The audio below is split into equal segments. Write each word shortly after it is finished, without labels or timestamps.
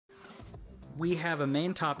we have a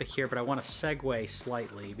main topic here, but I want to segue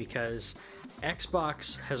slightly because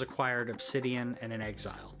Xbox has acquired Obsidian and In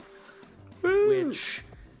Exile, which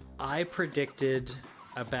I predicted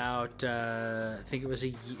about. I think it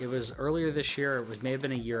was earlier this year. It may have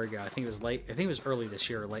been a year ago. I think it was late. I think it was early this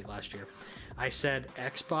year or late last year. I said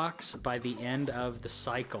Xbox, by the end of the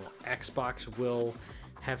cycle, Xbox will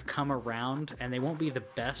have come around, and they won't be the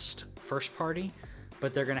best first party,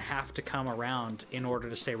 but they're going to have to come around in order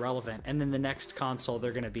to stay relevant. And then the next console,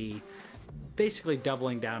 they're going to be basically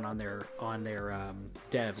doubling down on their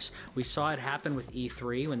devs. We saw it happen with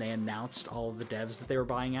E3 when they announced all of the devs that they were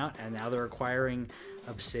buying out, and now they're acquiring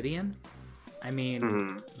Obsidian. I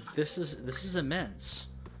mean, this is immense.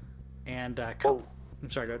 And I'm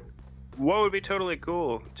sorry, go ahead. What would be totally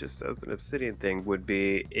cool, just as an Obsidian thing, would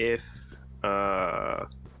be if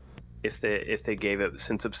they gave it,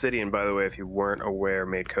 since Obsidian, by the way, if you weren't aware,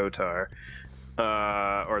 made KOTOR,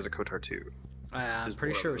 or is it KOTOR 2? I'm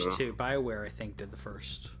pretty sure it was 2. BioWare, I think, did the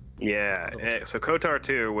first. Yeah, so KOTOR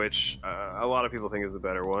 2, which a lot of people think is the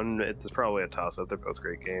better one. It's probably a toss-up. They're both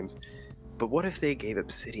great games. But what if they gave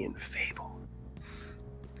Obsidian Fable?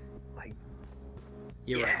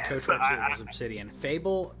 You're right. KOTOR 2 was Obsidian.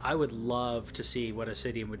 Fable, I would love to see what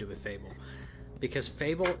Obsidian would do with Fable. Because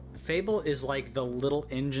Fable is like the little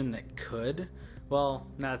engine that could. Well,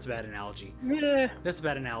 no, that's a bad analogy. Yeah. That's a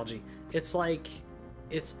bad analogy. It's like,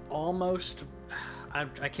 it's almost, I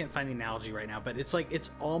can't find the analogy right now, but it's like, it's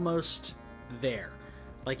almost there.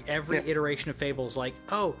 Like every iteration of Fable is like,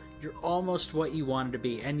 oh, you're almost what you wanted to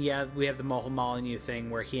be. And yeah, we have the Molyneux thing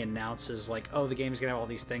where he announces like, oh, the game's gonna have all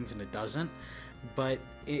these things, and it doesn't. But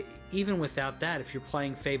even without that, if you're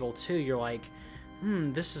playing Fable 2, you're like,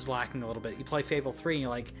 this is lacking a little bit. You play Fable 3 and you're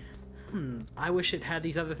like, I wish it had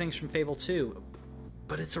these other things from Fable 2.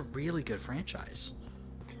 But it's a really good franchise.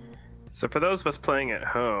 So for those of us playing at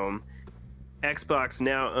home, Xbox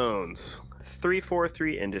now owns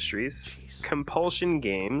 343 Industries, Compulsion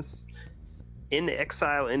Games, In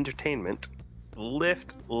Exile Entertainment,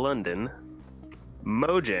 Lift London,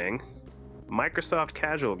 Mojang, Microsoft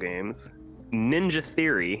Casual Games, Ninja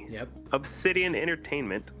Theory, Obsidian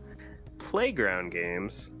Entertainment, Playground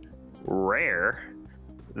Games, Rare,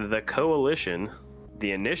 The Coalition,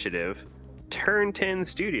 The Initiative, Turn 10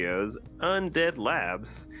 Studios, Undead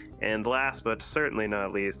Labs, and last but certainly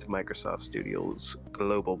not least, Microsoft Studios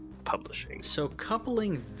Global Publishing. So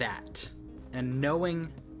coupling that and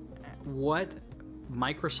knowing what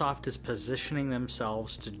Microsoft is positioning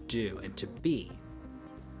themselves to do and to be,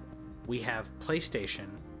 we have PlayStation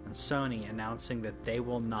and Sony announcing that they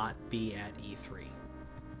will not be at E3.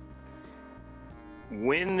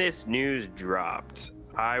 When this news dropped,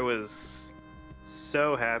 I was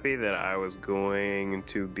so happy that I was going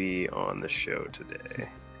to be on the show today.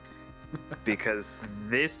 Because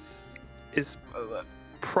this is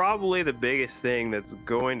probably the biggest thing that's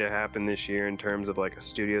going to happen this year in terms of like a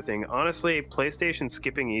studio thing. Honestly, PlayStation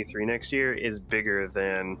skipping E3 next year is bigger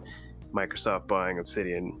than Microsoft buying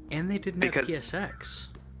Obsidian. And they didn't have PSX.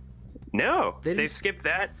 No, they've skipped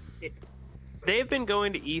that. They've been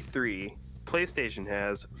going to E3, PlayStation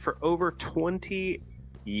has, for over 20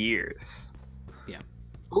 years. Yeah.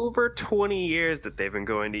 Over 20 years that they've been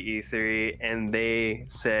going to E3, and they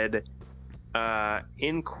said,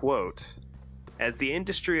 in quote, as the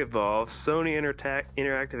industry evolves, Sony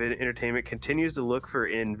Interactive Entertainment continues to look for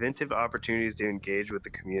inventive opportunities to engage with the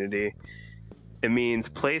community. It means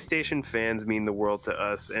PlayStation fans mean the world to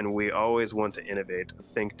us, and we always want to innovate,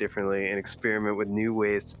 think differently, and experiment with new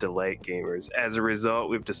ways to delight gamers. As a result,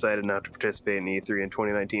 we've decided not to participate in E3 in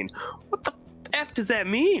 2019. What the F does that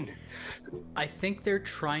mean? I think they're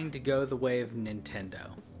trying to go the way of Nintendo,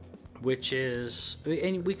 which is,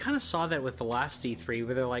 and we kind of saw that with the last E3,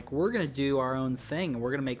 where they're like, we're going to do our own thing, and we're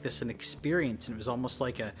going to make this an experience, and it was almost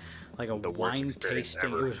like a wine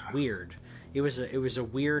tasting. It was weird. It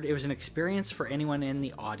was an experience for anyone in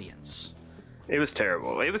the audience. It was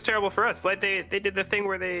terrible. It was terrible for us. Like they did the thing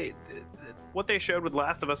where what they showed with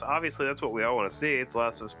Last of Us, obviously that's what we all want to see. It's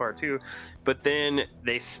Last of Us Part 2. But then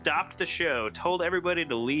they stopped the show, told everybody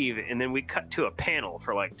to leave, and then we cut to a panel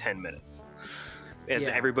for like 10 minutes. As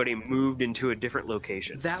everybody moved into a different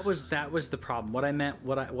location. That was the problem. What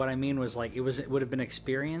I mean was like it would have been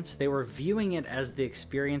experience. They were viewing it as the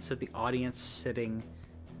experience of the audience sitting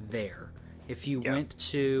there. If you went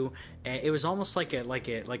to, it was almost like a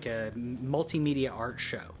multimedia art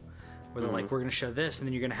show, where they're like, we're going to show this, and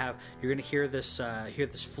then you're going to hear this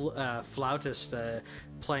flautist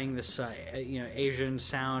playing this Asian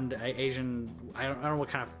sound, I don't know what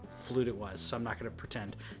kind of flute it was, so I'm not going to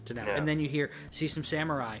pretend to know. Yeah. And then you see some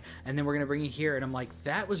samurai, and then we're going to bring you here, and I'm like,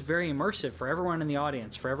 that was very immersive for everyone in the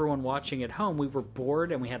audience, for everyone watching at home. We were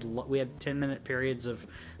bored, and we had 10-minute periods of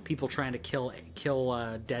people trying to kill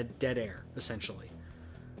dead air, essentially.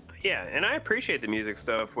 Yeah, and I appreciate the music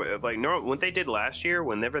stuff. Like, what they did last year,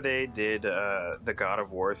 whenever they did the God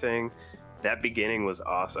of War thing, that beginning was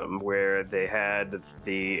awesome, where they had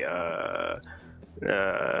the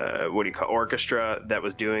orchestra that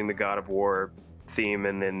was doing the God of War theme,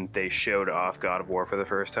 and then they showed off God of War for the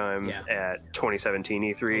first time at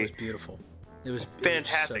 2017 E3. It was beautiful. It was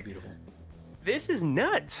fantastic. So beautiful. This is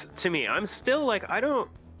nuts to me. I'm still like, I don't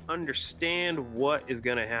understand what is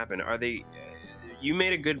going to happen. You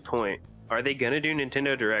made a good point. Are they going to do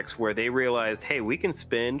Nintendo Directs where they realized, hey, we can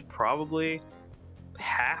spend probably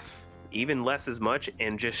half, even less as much,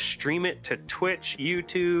 and just stream it to Twitch,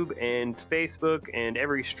 YouTube, and Facebook, and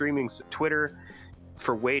every streaming Twitter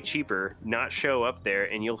for way cheaper, not show up there,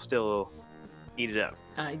 and you'll still eat it up.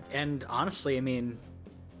 And honestly, I mean,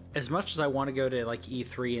 as much as I want to go to like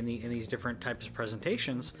E3 and these different types of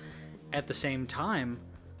presentations, at the same time,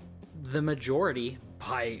 the majority,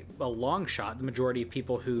 by a long shot, the majority of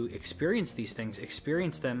people who experience these things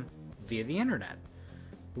experience them via the internet.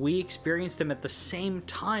 We experience them at the same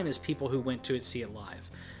time as people who went to see it live,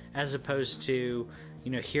 as opposed to,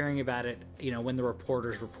 hearing about it, when the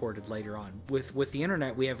reporters reported later on. With the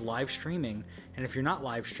internet, we have live streaming, and if you're not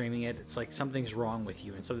live streaming it, it's like something's wrong with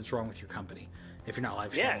you and something's wrong with your company. If you're not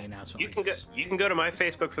live streaming an announcement, you can go to my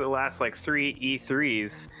Facebook for the last like 3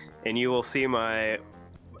 E3s, and you will see my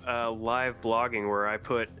live blogging where I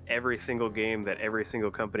put every single game that every single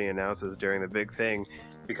company announces during the big thing,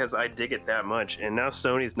 because I dig it that much. And now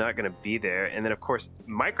Sony's not going to be there, and then of course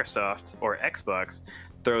Microsoft or Xbox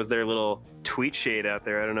throws their little tweet shade out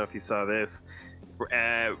there. I don't know if you saw this.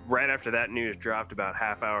 Right after that news dropped, about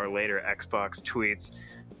half hour later, Xbox tweets,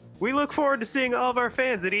 "We look forward to seeing all of our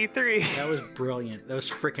fans at E3." That was brilliant. That was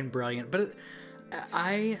freaking brilliant. But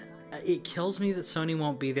it kills me that Sony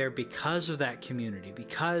won't be there because of that community,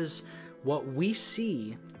 because what we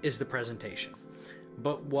see is the presentation.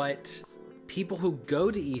 But what people who go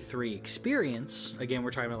to E3 experience, again,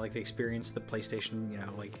 we're talking about like the experience, the PlayStation,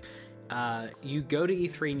 you go to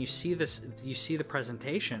E3 and you see the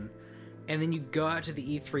presentation, and then you go out to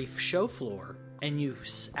the E3 show floor and you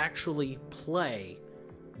actually play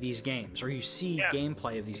these games, or you see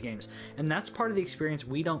gameplay of these games, and that's part of the experience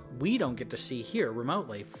we don't get to see here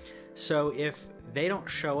remotely. So if they don't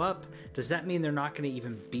show up, does that mean they're not going to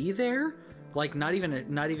even be there? Like not even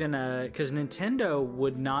because Nintendo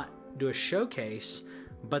would not do a showcase,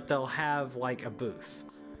 but they'll have like a booth.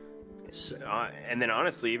 So, and then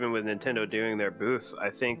honestly, even with Nintendo doing their booths, I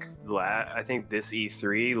think this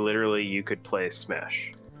E3 literally you could play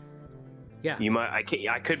Smash. Yeah, you might. I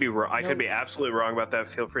could be wrong. I could be absolutely wrong about that.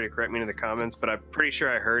 Feel free to correct me in the comments. But I'm pretty sure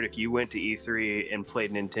I heard if you went to E3 and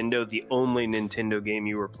played Nintendo, the only Nintendo game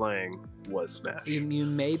you were playing was Smash. You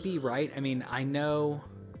may be right. I mean, I know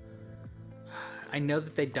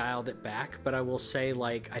that they dialed it back, but I will say,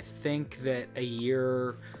 like, I think that the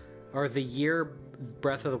year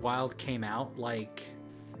Breath of the Wild came out, like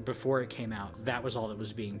before it came out, that was all that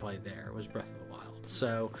was being played there, was Breath of the Wild.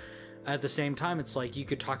 So at the same time, it's like you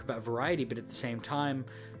could talk about variety, but at the same time,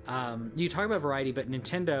 you talk about variety, but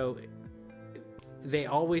Nintendo, they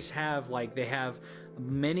always have, like, they have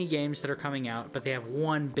many games that are coming out, but they have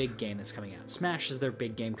one big game that's coming out. Smash is their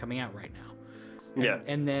big game coming out right now.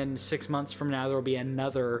 And then 6 months from now, there will be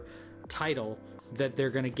another title that they're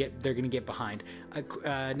gonna get behind.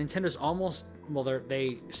 Nintendo's almost,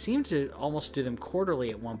 they seem to almost do them quarterly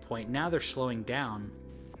at one point. Now they're slowing down.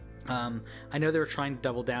 I know they were trying to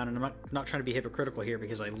double down, and I'm not trying to be hypocritical here,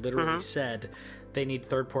 because I literally said they need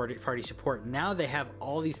third-party support. Now they have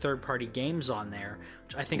all these third-party games on there,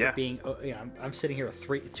 which I think are being. I'm sitting here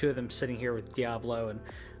with two of them sitting here with Diablo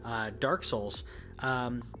and Dark Souls.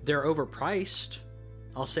 They're overpriced.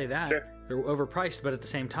 I'll say that. Sure. They're overpriced, but at the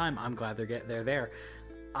same time, I'm glad they're there.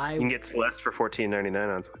 You can get Celeste for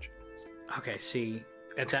 $14.99 on Switch. Okay, see,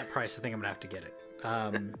 at that price, I think I'm gonna have to get it.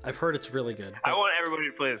 I've heard it's really good. I want everybody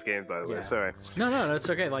to play this game, by the way. Sorry. No, it's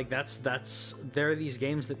okay. Like there are these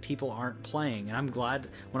games that people aren't playing, and I'm glad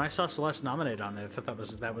when I saw Celeste nominated on it. I thought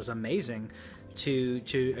that was amazing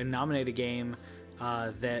to nominate a game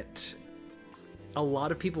that a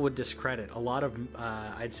lot of people would discredit. A lot of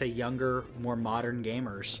I'd say younger, more modern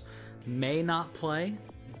gamers may not play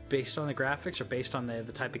based on the graphics or based on the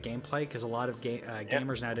type of gameplay, because a lot of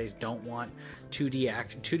gamers nowadays don't want 2D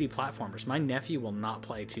platformers. My nephew will not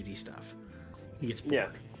play 2D stuff. He gets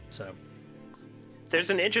bored. So there's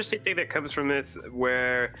an interesting thing that comes from this,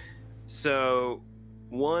 where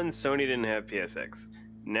one, Sony didn't have PSX.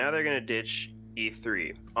 Now they're gonna ditch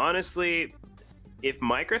E3. Honestly, if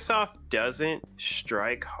Microsoft doesn't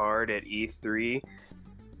strike hard at E3,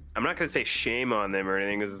 I'm not gonna say shame on them or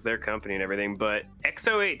anything because it's their company and everything. But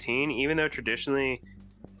XO18, even though traditionally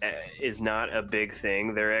is not a big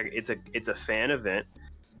thing, it's a fan event.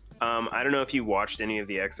 I don't know if you watched any of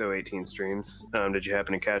the XO18 streams. Did you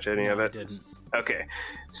happen to catch any of it? I didn't. Okay,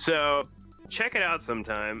 so check it out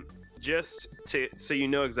sometime, so you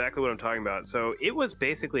know exactly what I'm talking about. So it was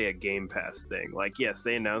basically a Game Pass thing. Like, yes,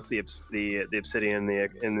 they announced the Obsidian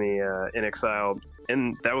in Exile,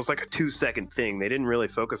 and that was like a 2-second thing. They didn't really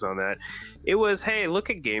focus on that. It was, hey, look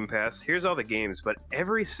at Game Pass. Here's all the games. But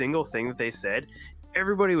every single thing that they said,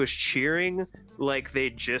 everybody was cheering like they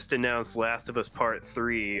just announced Last of Us Part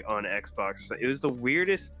 3 on Xbox. It was the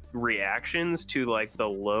weirdest reactions to like the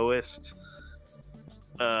lowest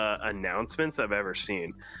announcements I've ever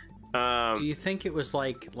seen. Do you think it was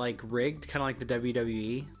like rigged, kind of like the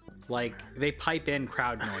WWE? Like they pipe in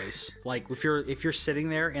crowd noise. Like if you're sitting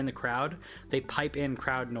there in the crowd, they pipe in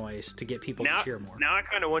crowd noise to get people to cheer more. Now I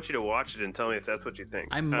kind of want you to watch it and tell me if that's what you think.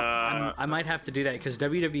 I might have to do that because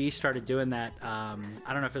WWE started doing that. I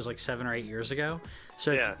don't know if it was like 7 or 8 years ago.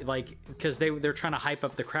 So yeah. because they're trying to hype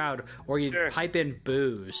up the crowd, or you pipe in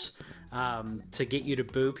boos. To get you to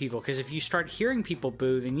boo people, because if you start hearing people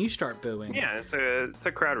boo, then you start booing. Yeah, it's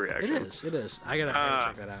a crowd reaction. It is. I gotta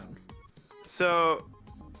check that out. So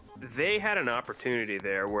they had an opportunity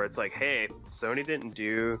there where it's like, hey, Sony didn't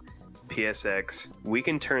do PSX. We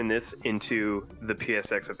can turn this into the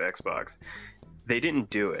PSX of Xbox. They didn't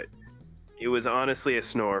do it. It was honestly a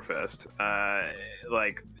snore fest.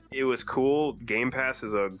 It was cool. Game Pass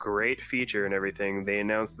is a great feature and everything. They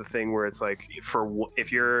announced the thing where it's like,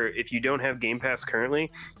 if you don't have Game Pass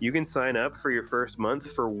currently, you can sign up for your first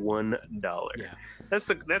month for $1. Yeah,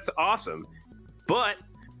 that's awesome. But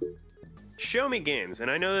show me games,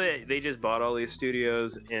 and I know that they just bought all these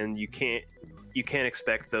studios, and you can't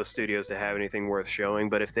expect those studios to have anything worth showing.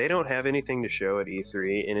 But if they don't have anything to show at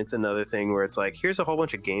E3, and it's another thing where it's like, here's a whole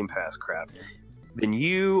bunch of Game Pass crap. Then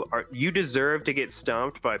you deserve to get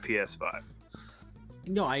stomped by PS5.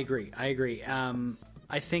 No, I agree.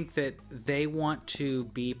 I think that they want to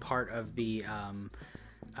be part of the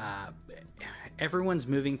everyone's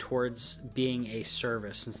moving towards being a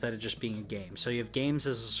service instead of just being a game. So you have games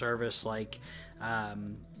as a service, like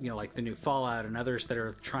like the new Fallout and others that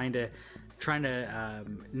are trying to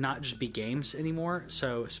not just be games anymore.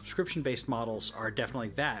 So subscription-based models are definitely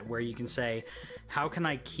that, where you can say, how can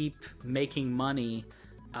I keep making money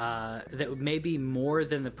that may be more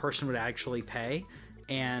than the person would actually pay,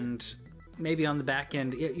 and maybe on the back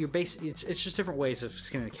end, it's just different ways of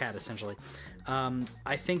skinning a cat, essentially.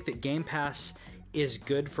 I think that Game Pass is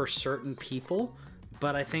good for certain people,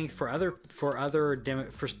 but I think for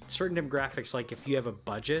certain demographics, like if you have a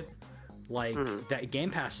budget, like that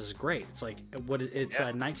Game Pass is great. It's like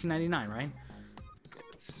 $19.99, right?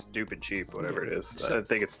 Stupid cheap, whatever it is. So, I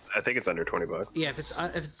think it's under $20. Yeah, if it's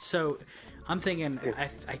so, I'm thinking I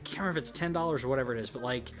can't remember if it's $10 or whatever it is, but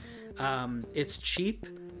like it's cheap.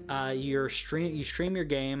 You stream your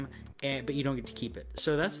game, but you don't get to keep it.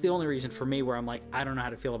 So that's the only reason for me where I'm like, I don't know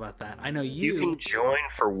how to feel about that. I know you can join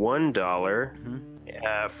for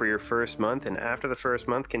 $1 for your first month, and after the first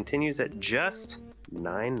month continues at just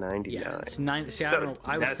 $9.99. Yeah, it's $9. See, I don't know.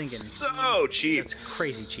 I was thinking so cheap. It's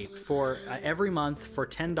crazy cheap. For every month for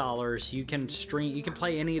 $10, you can stream. You can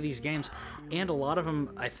play any of these games, and a lot of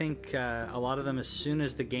them. I think a lot of them, as soon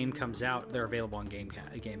as the game comes out, they're available on Game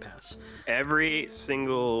Pass. Every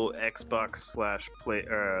single Xbox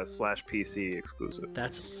 / PC exclusive.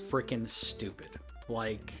 That's freaking stupid.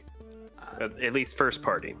 Like. At least first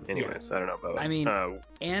party, anyways. Yeah. I don't know about that. I mean,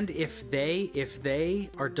 and if they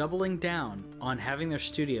are doubling down on having their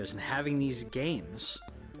studios and having these games,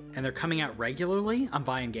 and they're coming out regularly, I'm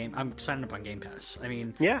signing up on Game Pass. I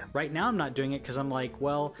mean, yeah. Right now I'm not doing it because I'm like,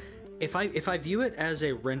 well, if I view it as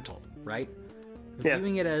a rental, right? Yeah.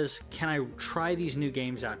 Viewing it as, can I try these new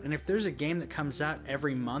games out? And if there's a game that comes out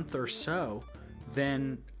every month or so,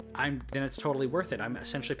 then it's totally worth it. I'm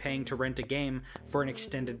essentially paying to rent a game for an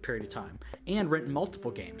extended period of time and rent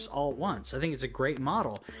multiple games all at once. I think it's a great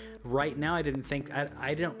model. Right now, I don't think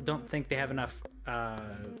they have enough.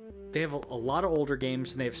 They have a lot of older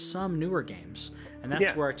games and they have some newer games, and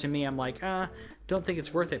that's where, to me, I'm like, don't think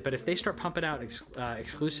it's worth it. But if they start pumping out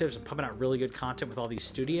exclusives and pumping out really good content with all these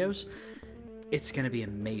studios, it's going to be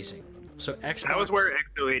amazing. So Xbox. That was where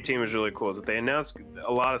XO18 was really cool. Is that they announced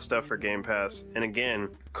a lot of stuff for Game Pass, and again,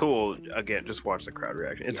 cool. Again, just watch the crowd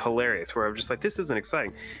reaction. It's hilarious. Where I'm just like, this isn't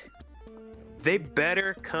exciting. They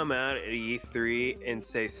better come out at E3 and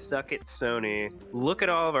say, suck it, Sony. Look at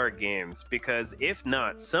all of our games. Because if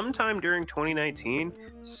not, sometime during 2019,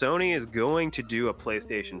 Sony is going to do a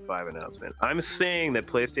PlayStation 5 announcement. I'm saying that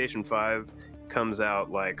PlayStation 5 comes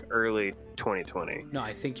out like early 2020. No,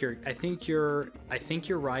 I think you're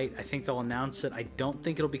right. I think they'll announce it. I don't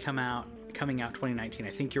think it'll be coming out 2019.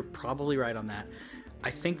 I think you're probably right on that.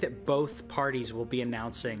 I think that both parties will be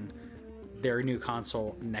announcing their new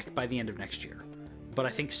console by the end of next year. But I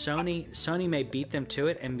think Sony may beat them to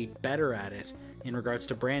it and be better at it in regards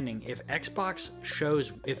to branding. If Xbox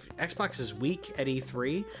is weak at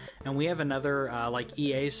E3, and we have another like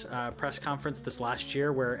EA's press conference this last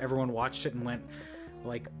year where everyone watched it and went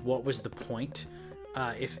like, what was the point?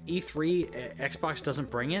 If E3 Xbox doesn't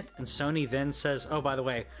bring it, and Sony then says, oh, by the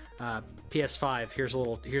way, PS5, here's a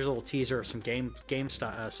little teaser of some game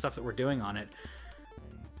stuff that we're doing on it,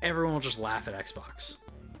 everyone will just laugh at Xbox.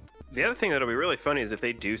 The other thing that'll be really funny is if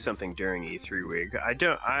they do something during E3 week.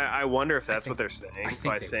 I wonder if that's what they're saying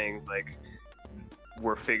by saying like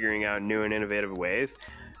we're figuring out new and innovative ways.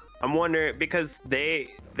 I'm wondering because they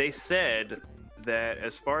said that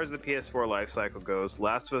as far as the PS4 life cycle goes,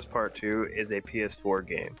 Last of Us Part 2 is a PS4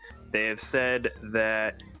 game. They have said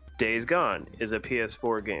that Days Gone is a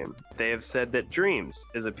PS4 game. They have said that Dreams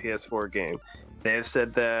is a PS4 game. They have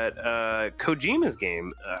said that Kojima's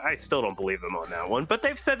game, I still don't believe them on that one, but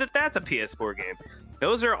they've said that that's a PS4 game.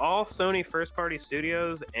 Those are all Sony first-party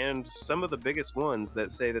studios and some of the biggest ones that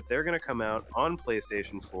say that they're going to come out on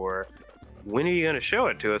PlayStation 4. When are you going to show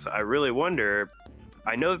it to us? I really wonder.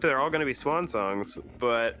 I know that they're all going to be swan songs,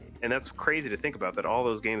 and that's crazy to think about, that all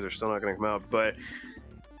those games are still not going to come out, but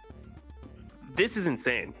this is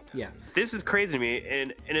insane. Yeah. This is crazy to me,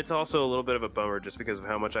 and it's also a little bit of a bummer just because of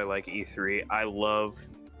how much I like E3. I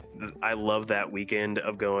love that weekend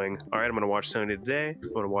of going, all right, I'm going to watch Sony today,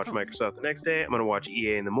 I'm going to watch Microsoft the next day, I'm going to watch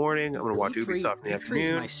EA in the morning, I'm going to watch Ubisoft in the afternoon. E3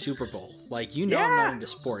 is my Super Bowl. Like, I'm not into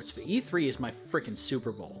sports, but E3 is my freaking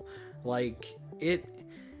Super Bowl. Like,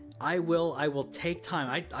 I will take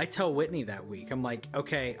time. I tell Whitney that week, I'm like,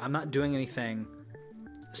 okay, I'm not doing anything.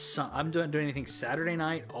 I'm doing anything Saturday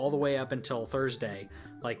night all the way up until Thursday,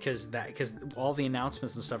 like because all the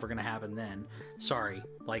announcements and stuff are gonna happen then. Sorry,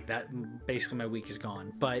 like that. Basically, my week is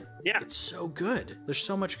gone. But yeah, it's so good. There's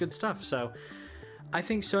so much good stuff. So I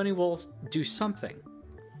think Sony will do something.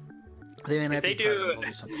 They may not be present, they'll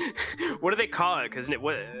do something. What do they call it? Because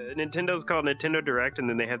Nintendo's called Nintendo Direct, and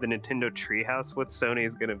then they have the Nintendo Treehouse. What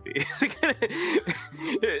Sony's gonna be? Is it gonna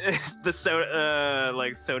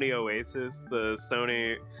like Sony Oasis, the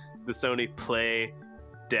Sony Play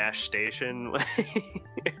Dash Station?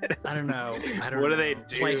 I don't know. What do they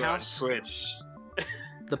do Playhouse? on Twitch?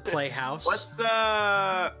 The Playhouse.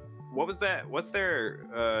 What was that? What's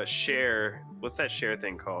their share? What's that share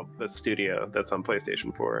thing called? The studio that's on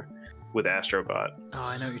PlayStation 4. With Astrobot. Oh,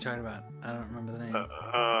 I know what you're talking about. I don't remember the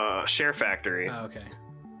name. Share Factory. Oh, okay.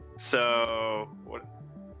 So what?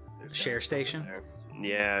 Share Station?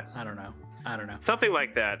 Yeah. I don't know. Something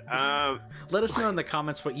like that. Let us know in the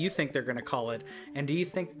comments what you think they're going to call it, and do you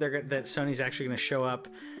think that Sony's actually going to show up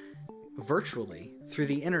virtually through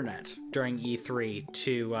the internet during E3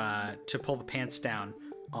 to pull the pants down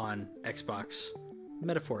on Xbox,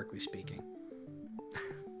 metaphorically speaking?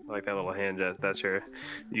 I like that little hand gesture.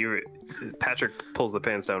 That's Patrick pulls the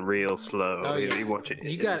pants down real slow. Oh, yeah.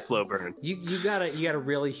 It's a slow burn. You gotta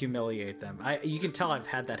really humiliate them. You can tell I've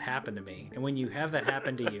had that happen to me, and when you have that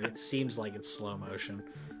happen to you, it seems like it's slow motion.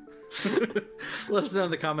 Let us know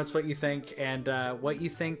in the comments what you think, and what you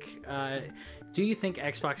think. Do you think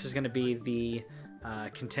Xbox is going to be the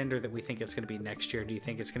contender that we think it's going to be next year? Do you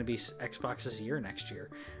think it's going to be Xbox's year next year?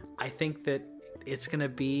 I think that it's gonna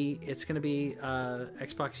be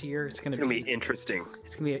Xbox year. It's gonna be interesting.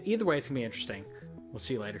 It's gonna be either way. It's gonna be interesting. We'll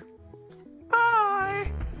see you later. Bye.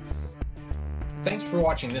 Thanks for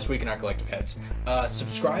watching This Week in Our Collective Heads.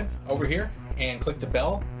 Subscribe over here and click the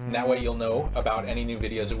bell, and that way you'll know about any new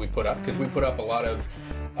videos that we put up, because we put up a lot of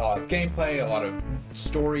gameplay, a lot of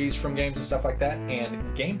stories from games and stuff like that, and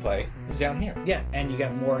gameplay is down here. Yeah, and you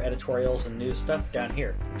got more editorials and news stuff down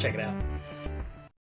here. Check it out.